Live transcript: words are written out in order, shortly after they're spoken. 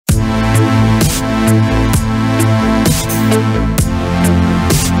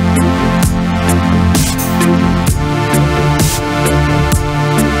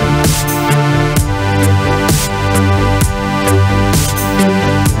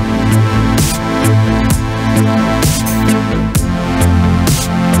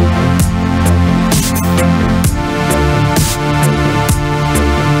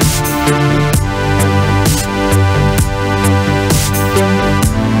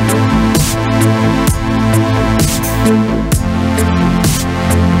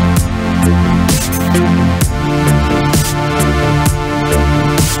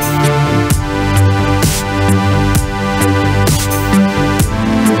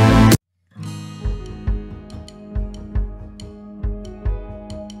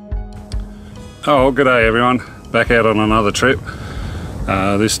Oh, good day everyone. Back out on another trip.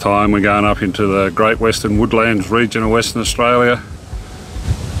 This time we're going up into the Great Western Woodlands region of Western Australia.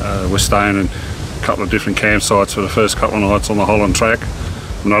 We're staying in a couple of different campsites for the first couple of nights on the Holland Track.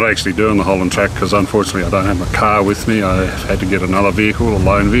 I'm not actually doing the Holland Track because unfortunately I don't have my car with me. I had to get another vehicle, a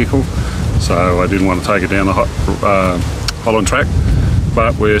loan vehicle, so I didn't want to take it down the Holland Track.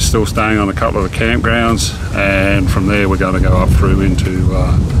 But we're still staying on a couple of the campgrounds, and from there we're going to go up through into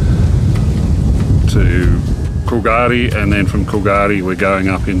to Coolgardie, and then from Coolgardie we're going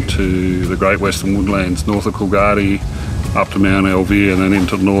up into the Great Western Woodlands, north of Coolgardie, up to Mount Elvie, and then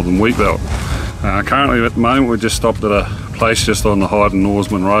into the northern wheat belt. Currently at the moment we're just stopped at a place just on the Hyden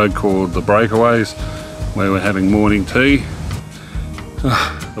Norseman Road called the Breakaways, where we're having morning tea.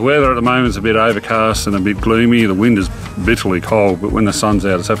 The weather at the moment is a bit overcast and a bit gloomy. The wind is bitterly cold, but when the sun's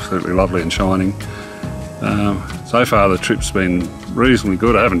out it's absolutely lovely and shining. So far the trip's been reasonably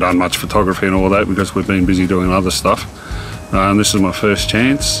good. I haven't done much photography and all that because we've been busy doing other stuff. This is my first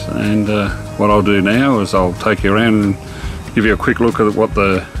chance, and what I'll do now is I'll take you around and give you a quick look at what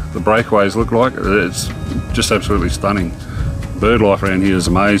the breakaways look like. It's just absolutely stunning. Bird life around here is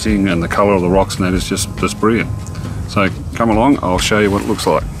amazing, and the colour of the rocks and that is just brilliant. So come along, I'll show you what it looks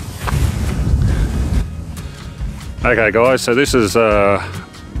like. Okay guys, so this is the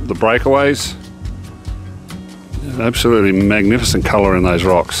breakaways. Absolutely magnificent colour in those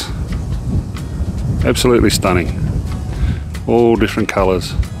rocks. Absolutely stunning. All different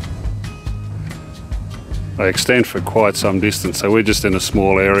colours. They extend for quite some distance, so we're just in a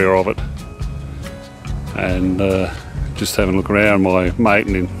small area of it. And just having a look around. My mate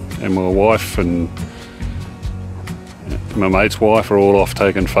and my wife and my mate's wife are all off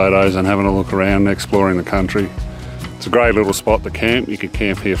taking photos and having a look around, exploring the country. It's a great little spot to camp. You could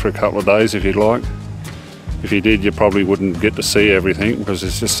camp here for a couple of days if you'd like. If you did, you probably wouldn't get to see everything because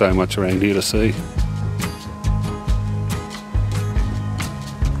there's just so much around here to see.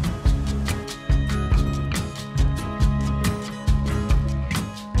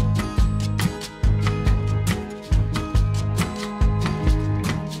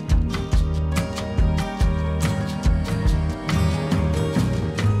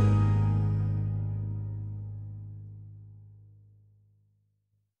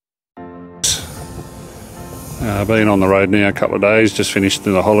 Been on the road now a couple of days, just finished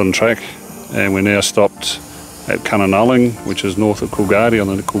in the Holland Track, and we're now stopped at Cunninulling, which is north of Coolgardie,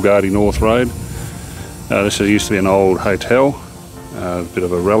 on the Coolgardie North Road. This used to be an old hotel, a bit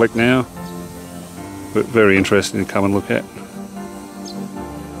of a relic now, but very interesting to come and look at.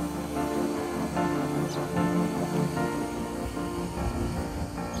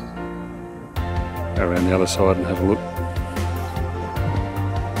 Go around the other side and have a look.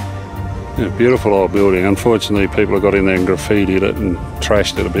 Yeah, beautiful old building. Unfortunately people have got in there and graffitied it and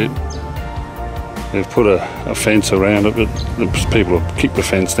trashed it a bit. They've put a fence around it, but the people have kicked the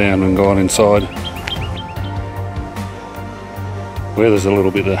fence down and gone inside. Weather's a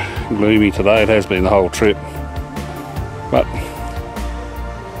little bit gloomy today. It has been the whole trip, but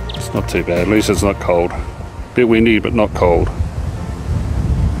it's not too bad. At least it's not cold. A bit windy but not cold.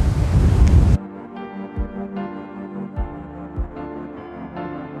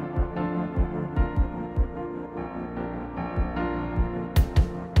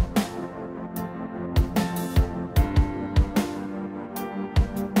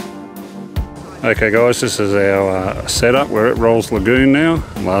 Okay guys, this is our setup. We're at Rolls Lagoon now.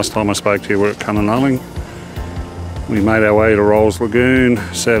 Last time I spoke to you, we're at Cunninulling. We made our way to Rolls Lagoon,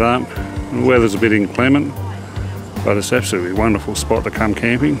 set up. The weather's a bit inclement, but it's absolutely wonderful spot to come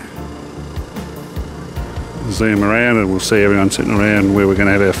camping. Zoom around and we'll see everyone sitting around where we're going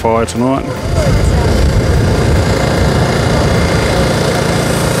to have our fire tonight.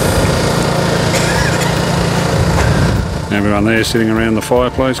 Everyone there sitting around the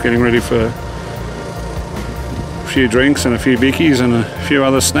fireplace getting ready for a few drinks and a few bickies and a few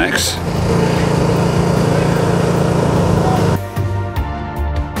other snacks.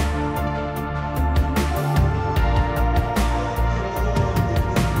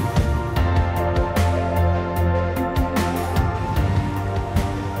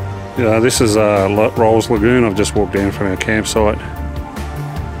 Yeah, this is Rolls Lagoon. I've just walked down from our campsite,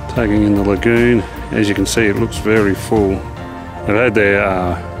 taking in the lagoon. As you can see, it looks very full. They've had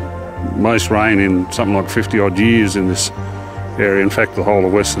their most rain in something like 50 odd years in this area. In fact, the whole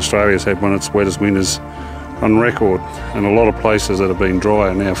of Western Australia has had one of its wettest winters on record, and a lot of places that have been dry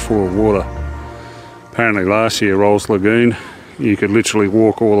are now full of water. Apparently last year, Rolls Lagoon, you could literally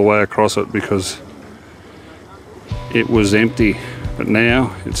walk all the way across it because it was empty, but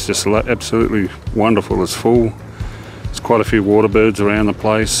now it's just absolutely wonderful. It's full. There's quite a few water birds around the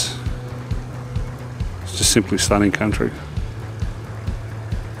place. just simply stunning country.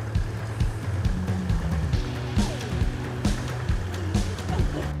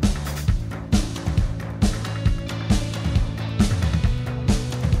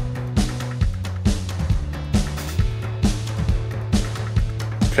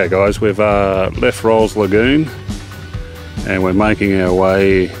 Okay guys, we've left Rolls Lagoon and we're making our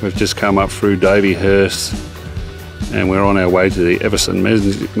way. We've just come up through Davyhurst and we're on our way to the Everson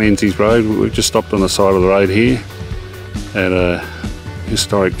Menzies Road. We've just stopped on the side of the road here at a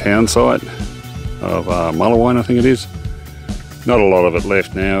historic town site of Mullawine, I think it is. Not a lot of it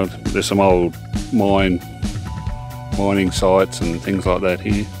left now. There's some old mining sites and things like that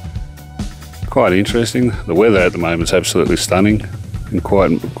here. Quite interesting. The weather at the moment is absolutely stunning and quite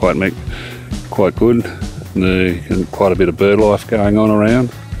good. There's quite a bit of bird life going on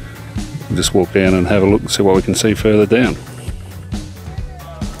around. We'll just walk down and have a look and see what we can see further down.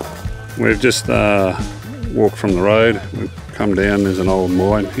 We've just walked from the road. We've come down, there's an old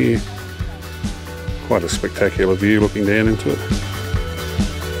mine here. Quite a spectacular view looking down into it.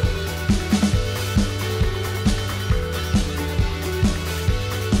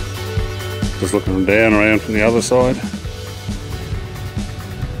 Just looking down around from the other side.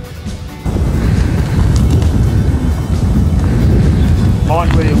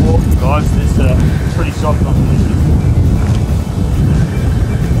 Mind where you're walking, guys, there's pretty soft on the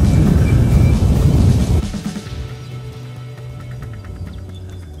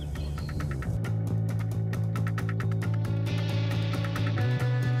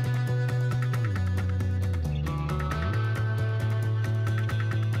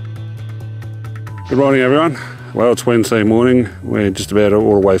Good morning everyone. Well, it's Wednesday morning. We're just about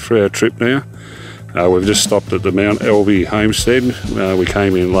all the way through our trip now. We've just stopped at the Mount Elvey homestead. We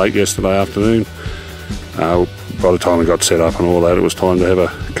came in late yesterday afternoon. By the time we got set up and all that, it was time to have a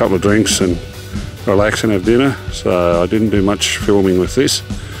couple of drinks and relax and have dinner. So I didn't do much filming with this.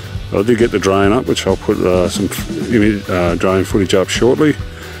 I did get the drone up, which I'll put some drone footage up shortly.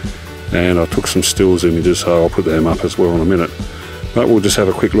 And I took some stills images, so I'll put them up as well in a minute. But we'll just have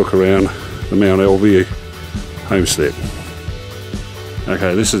a quick look around the Mount Elvey homestead.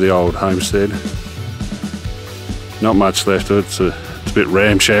 Okay, this is the old homestead. Not much left of it. It's a bit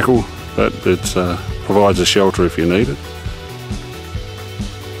ramshackle, but it provides a shelter if you need it.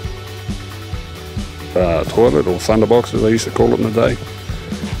 Toilet, or thunderbox as they used to call it in the day.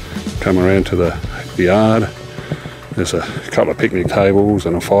 Come around to the yard. There's a couple of picnic tables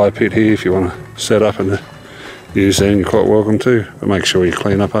and a fire pit here if you want to set up and use them. You're quite welcome to, but make sure you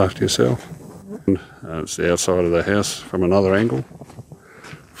clean up after yourself. It's the outside of the house from another angle.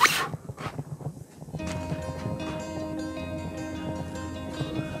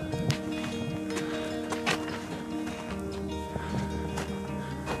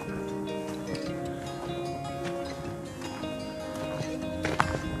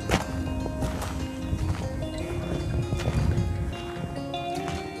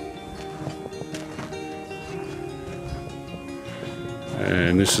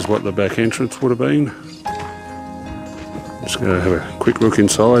 And this is what the back entrance would have been. Just going to have a quick look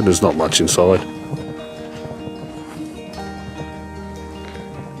inside. There's not much inside.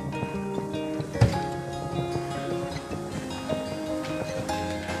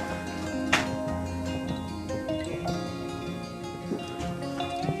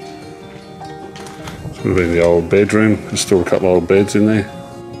 This would have been the old bedroom. There's still a couple of old beds in there.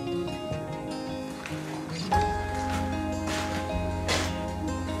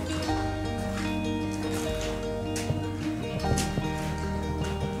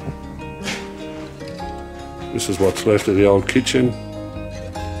 This is what's left of the old kitchen.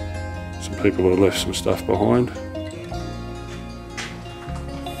 Some people have left some stuff behind.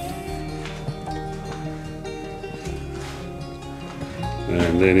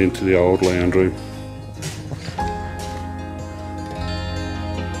 And then into the old lounge room.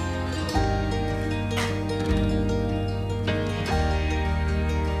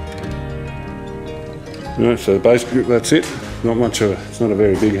 Right, so basically that's it. Not much of it's not a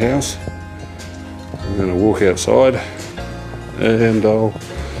very big house. I'm going to walk outside and I'll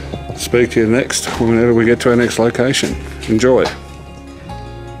speak to you next whenever we get to our next location. Enjoy.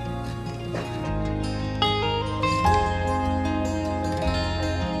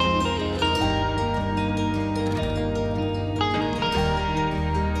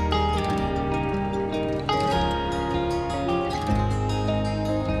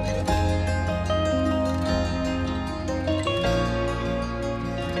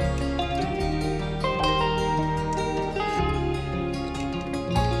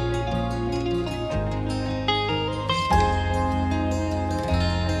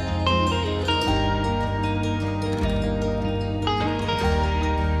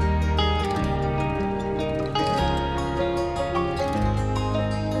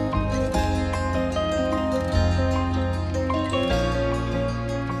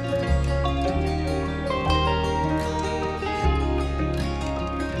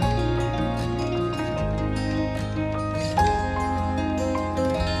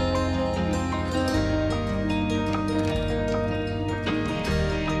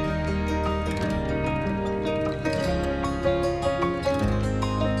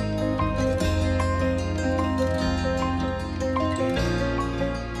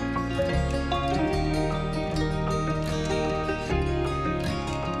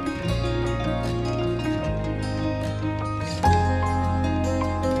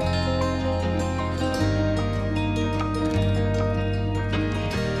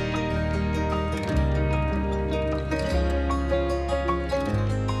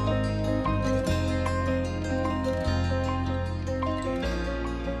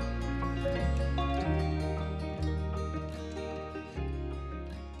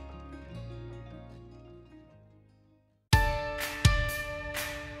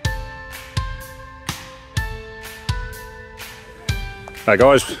 Hey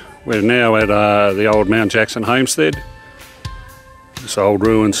guys, we're now at the old Mount Jackson homestead. This old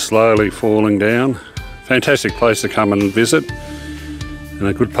ruin slowly falling down. Fantastic place to come and visit, and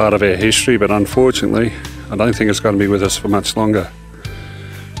a good part of our history, but unfortunately I don't think it's going to be with us for much longer.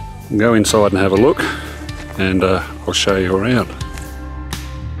 We'll go inside and have a look, and I'll show you around.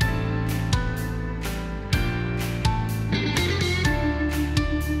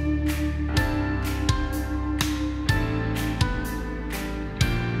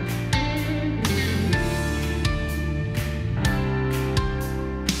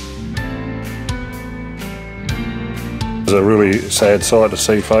 It's a really sad sight to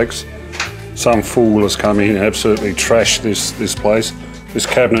see, folks. Some fool has come in and absolutely trashed this place. This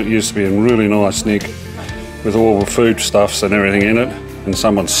cabinet used to be in really nice nick with all the foodstuffs and everything in it, and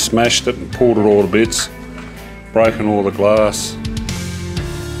someone smashed it and pulled it all to bits, broken all the glass.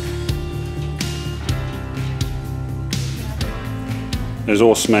 There's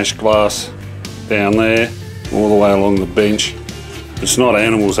all smashed glass down there, all the way along the bench. It's not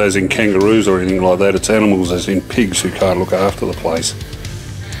animals as in kangaroos or anything like that, it's animals as in pigs who can't look after the place.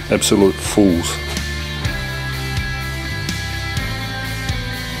 Absolute fools.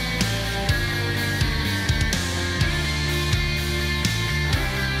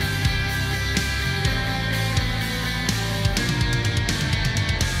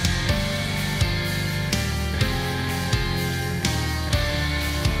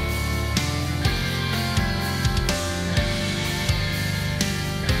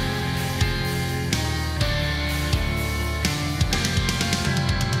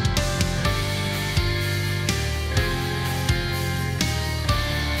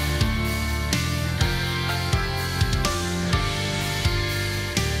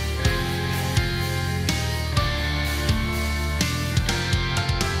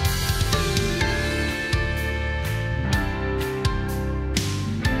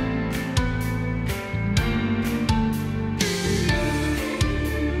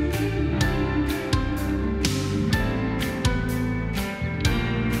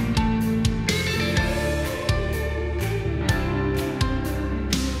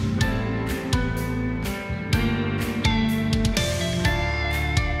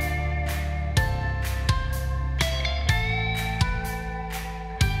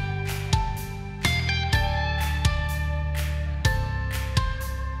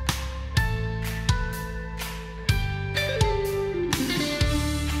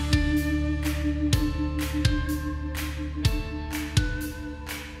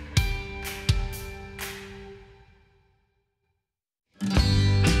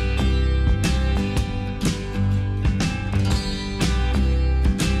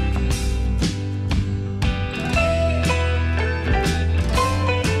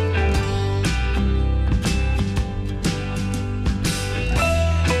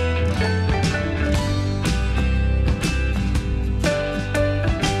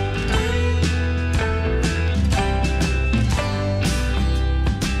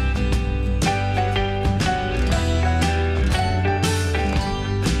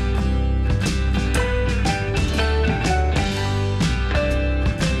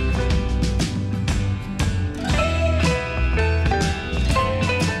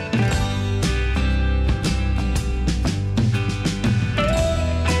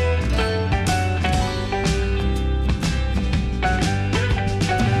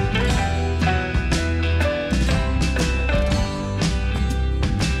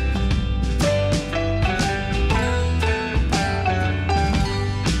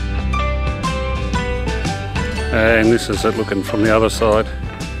 And this is it looking from the other side.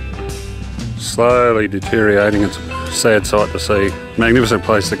 Slowly deteriorating. It's a sad sight to see. Magnificent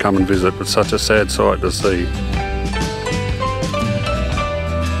place to come and visit, but such a sad sight to see.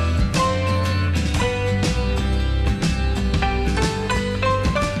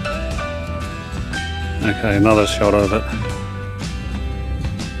 Okay, another shot of it.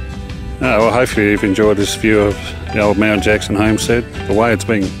 Well, hopefully you've enjoyed this view of the old Mount Jackson homestead. The way it's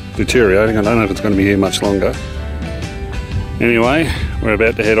been deteriorating, I don't know if it's going to be here much longer. Anyway, we're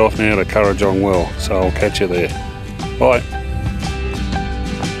about to head off now to Currajong Well, so I'll catch you there. Bye.